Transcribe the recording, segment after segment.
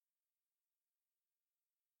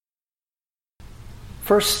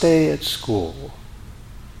First day at school.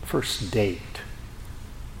 First date.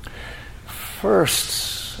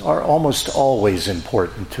 Firsts are almost always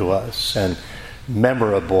important to us and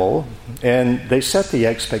memorable, and they set the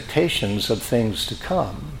expectations of things to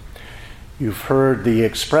come. You've heard the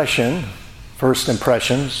expression, first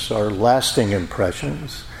impressions are lasting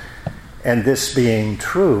impressions, and this being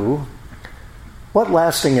true, what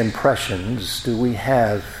lasting impressions do we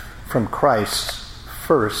have from Christ's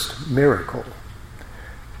first miracle?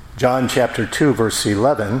 John chapter 2, verse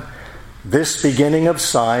 11, this beginning of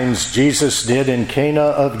signs Jesus did in Cana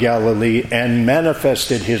of Galilee and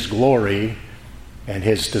manifested his glory, and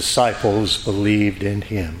his disciples believed in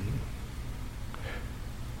him.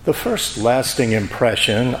 The first lasting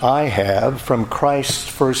impression I have from Christ's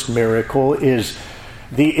first miracle is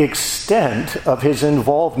the extent of his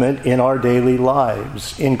involvement in our daily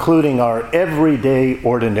lives, including our everyday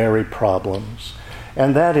ordinary problems.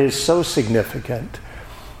 And that is so significant.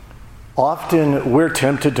 Often we're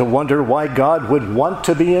tempted to wonder why God would want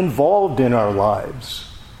to be involved in our lives.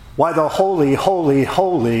 Why the holy, holy,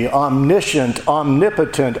 holy, omniscient,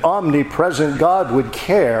 omnipotent, omnipresent God would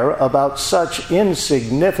care about such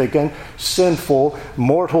insignificant, sinful,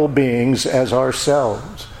 mortal beings as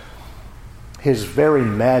ourselves. His very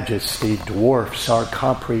majesty dwarfs our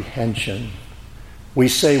comprehension. We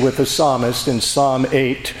say with the psalmist in Psalm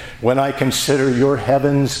 8, when I consider your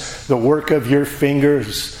heavens, the work of your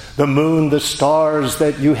fingers, the moon, the stars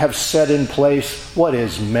that you have set in place, what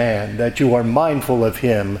is man that you are mindful of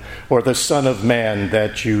him, or the Son of Man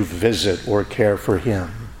that you visit or care for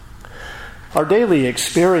him? Our daily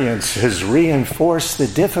experience has reinforced the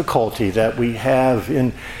difficulty that we have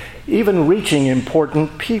in even reaching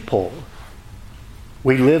important people.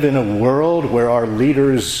 We live in a world where our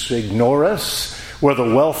leaders ignore us, where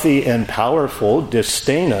the wealthy and powerful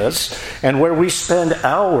disdain us, and where we spend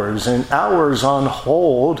hours and hours on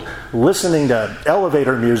hold listening to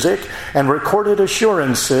elevator music and recorded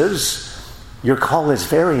assurances, your call is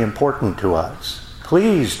very important to us.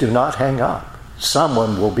 Please do not hang up.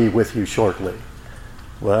 Someone will be with you shortly.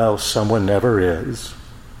 Well, someone never is.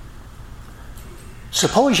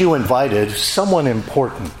 Suppose you invited someone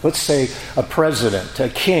important, let's say a president, a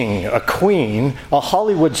king, a queen, a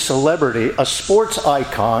Hollywood celebrity, a sports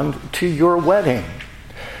icon to your wedding.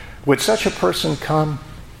 Would such a person come?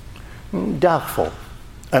 Doubtful,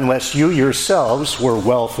 unless you yourselves were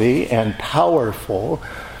wealthy and powerful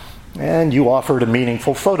and you offered a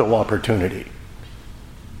meaningful photo opportunity.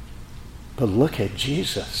 But look at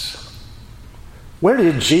Jesus. Where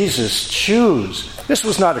did Jesus choose? This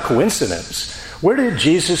was not a coincidence. Where did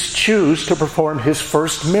Jesus choose to perform his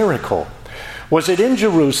first miracle? Was it in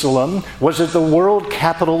Jerusalem? Was it the world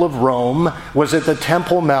capital of Rome? Was it the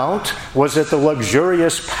Temple Mount? Was it the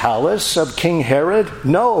luxurious palace of King Herod?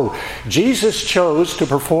 No. Jesus chose to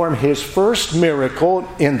perform his first miracle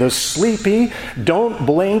in the sleepy, don't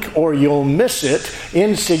blink or you'll miss it,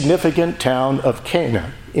 insignificant town of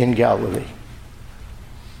Cana in Galilee.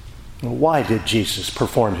 Why did Jesus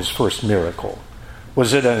perform his first miracle?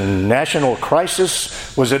 Was it a national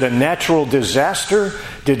crisis? Was it a natural disaster?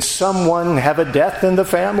 Did someone have a death in the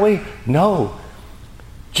family? No.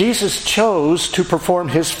 Jesus chose to perform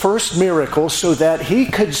his first miracle so that he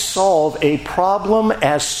could solve a problem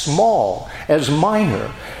as small, as minor,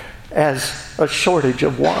 as a shortage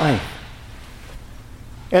of wine.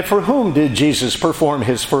 And for whom did Jesus perform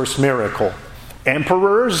his first miracle?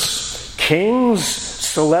 Emperors? Kings?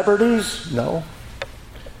 Celebrities? No.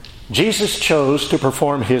 Jesus chose to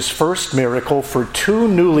perform his first miracle for two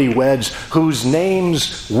newlyweds whose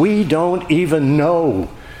names we don't even know.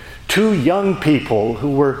 Two young people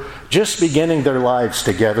who were just beginning their lives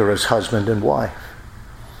together as husband and wife.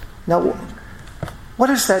 Now, what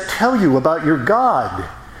does that tell you about your God?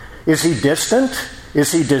 Is he distant?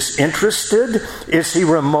 Is he disinterested? Is he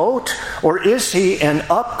remote? Or is he an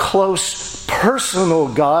up-close,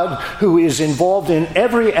 personal God who is involved in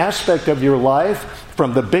every aspect of your life,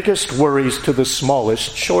 from the biggest worries to the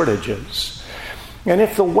smallest shortages? And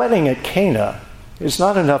if the wedding at Cana is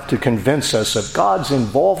not enough to convince us of God's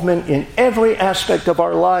involvement in every aspect of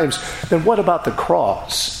our lives, then what about the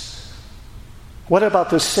cross? What about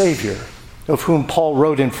the Savior, of whom Paul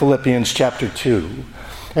wrote in Philippians chapter 2?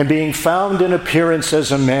 And being found in appearance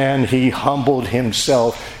as a man, he humbled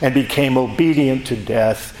himself and became obedient to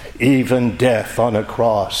death, even death on a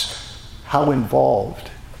cross. How involved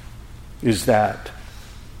is that?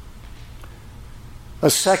 A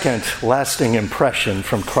second lasting impression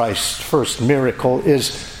from Christ's first miracle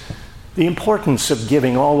is The importance of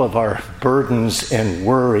giving all of our burdens and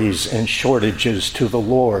worries and shortages to the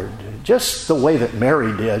Lord, just the way that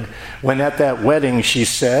Mary did when at that wedding she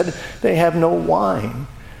said, they have no wine.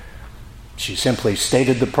 She simply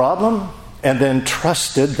stated the problem and then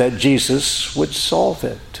trusted that Jesus would solve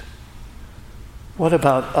it. What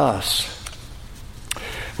about us?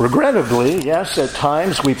 Regrettably, yes, at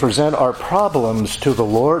times we present our problems to the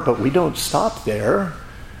Lord, but we don't stop there.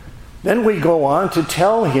 Then we go on to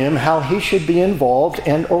tell him how he should be involved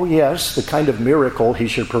and, oh yes, the kind of miracle he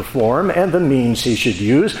should perform and the means he should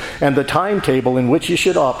use and the timetable in which he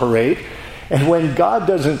should operate. And when God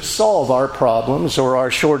doesn't solve our problems or our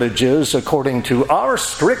shortages according to our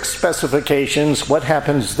strict specifications, what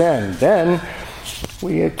happens then? Then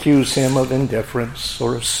we accuse him of indifference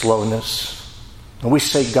or of slowness. And we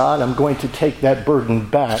say, God, I'm going to take that burden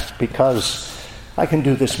back because I can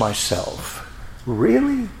do this myself.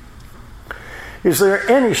 Really? Is there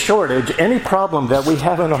any shortage, any problem that we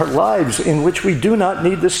have in our lives in which we do not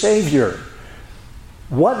need the Savior?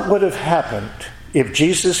 What would have happened if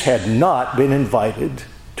Jesus had not been invited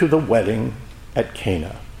to the wedding at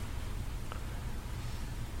Cana?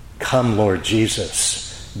 Come, Lord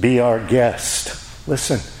Jesus, be our guest.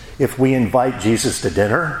 Listen, if we invite Jesus to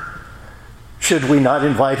dinner, should we not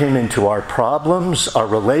invite him into our problems, our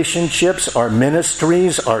relationships, our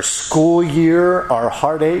ministries, our school year, our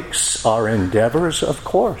heartaches, our endeavors? Of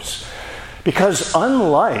course. Because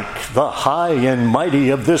unlike the high and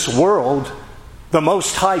mighty of this world, the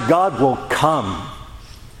Most High God will come.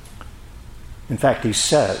 In fact, he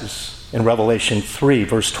says in Revelation 3,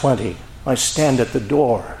 verse 20, I stand at the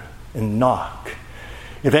door and knock.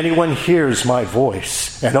 If anyone hears my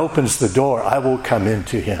voice and opens the door, I will come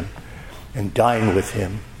into him and dine with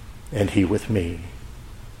him, and he with me.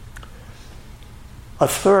 A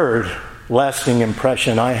third lasting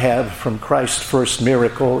impression I have from Christ's first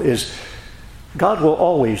miracle is God will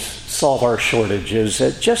always solve our shortages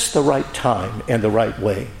at just the right time and the right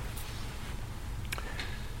way.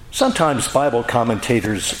 Sometimes Bible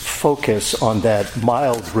commentators focus on that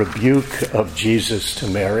mild rebuke of Jesus to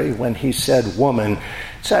Mary when he said, woman.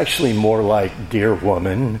 It's actually more like, dear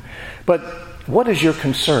woman. But what does your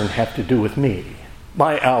concern have to do with me?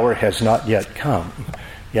 My hour has not yet come.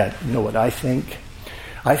 Yet, you know what I think?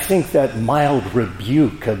 I think that mild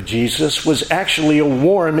rebuke of Jesus was actually a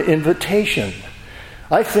warm invitation.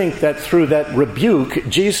 I think that through that rebuke,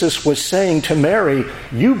 Jesus was saying to Mary,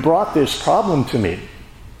 you brought this problem to me.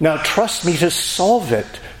 Now trust me to solve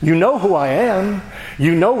it. You know who I am.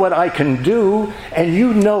 You know what I can do. And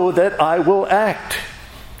you know that I will act.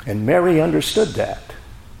 And Mary understood that.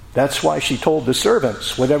 That's why she told the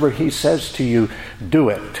servants, whatever he says to you, do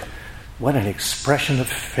it. What an expression of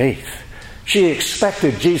faith. She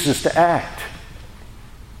expected Jesus to act.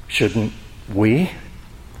 Shouldn't we?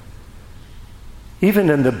 Even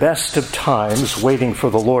in the best of times, waiting for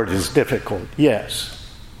the Lord is difficult, yes.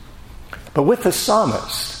 But with the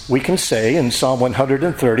psalmist, we can say in Psalm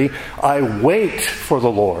 130, I wait for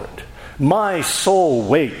the Lord. My soul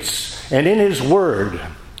waits, and in his word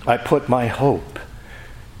I put my hope.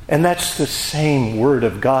 And that's the same word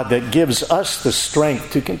of God that gives us the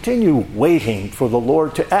strength to continue waiting for the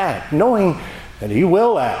Lord to act, knowing that he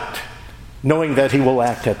will act, knowing that he will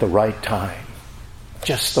act at the right time,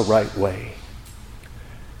 just the right way.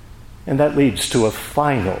 And that leads to a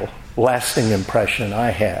final, lasting impression I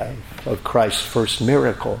have of Christ's first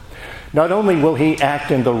miracle. Not only will he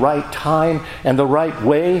act in the right time and the right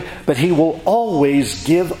way, but he will always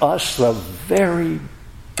give us the very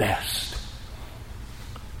best.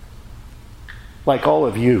 Like all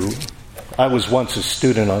of you, I was once a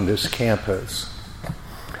student on this campus.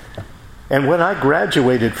 And when I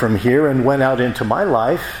graduated from here and went out into my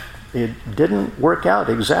life, it didn't work out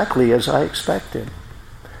exactly as I expected.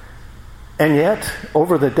 And yet,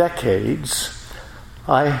 over the decades,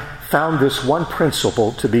 I found this one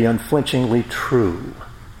principle to be unflinchingly true.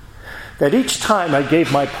 That each time I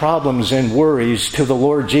gave my problems and worries to the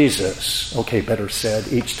Lord Jesus, okay, better said,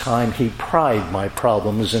 each time he pried my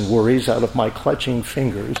problems and worries out of my clutching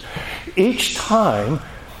fingers, each time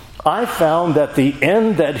I found that the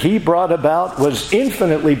end that he brought about was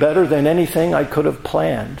infinitely better than anything I could have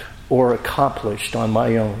planned or accomplished on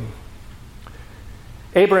my own.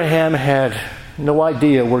 Abraham had no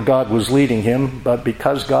idea where God was leading him, but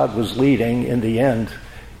because God was leading, in the end,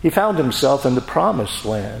 he found himself in the promised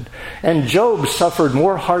land. And Job suffered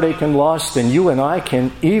more heartache and loss than you and I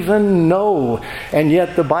can even know. And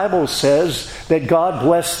yet the Bible says that God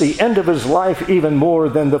blessed the end of his life even more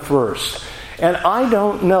than the first. And I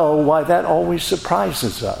don't know why that always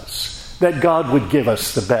surprises us, that God would give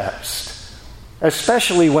us the best.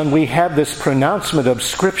 especially when we have this pronouncement of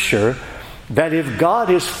Scripture that if God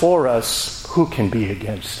is for us, who can be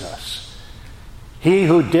against us? He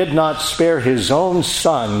who did not spare his own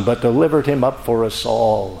Son, but delivered him up for us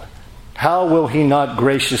all, how will he not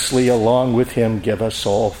graciously, along with him, give us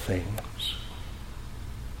all things?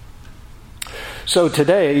 So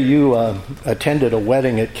today you attended a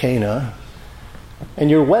wedding at Cana,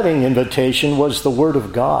 and your wedding invitation was the Word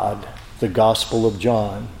of God, the Gospel of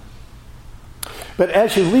John. But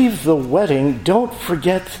as you leave the wedding, don't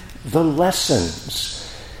forget the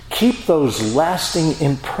lessons. Keep those lasting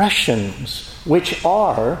impressions, which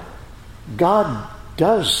are God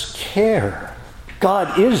does care.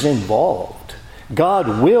 God is involved.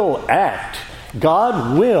 God will act.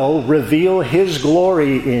 God will reveal His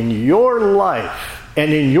glory in your life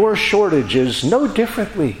and in your shortages no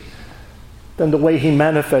differently than the way He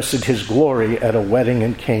manifested His glory at a wedding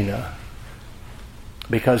in Cana.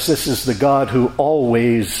 Because this is the God who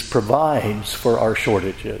always provides for our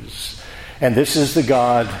shortages. And this is the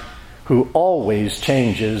God who always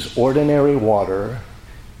changes ordinary water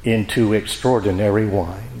into extraordinary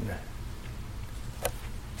wine.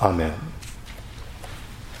 Amen.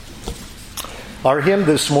 Our hymn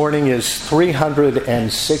this morning is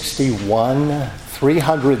 361.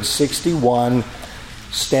 361,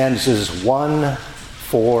 stanzas 1,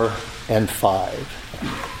 4, and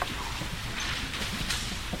 5.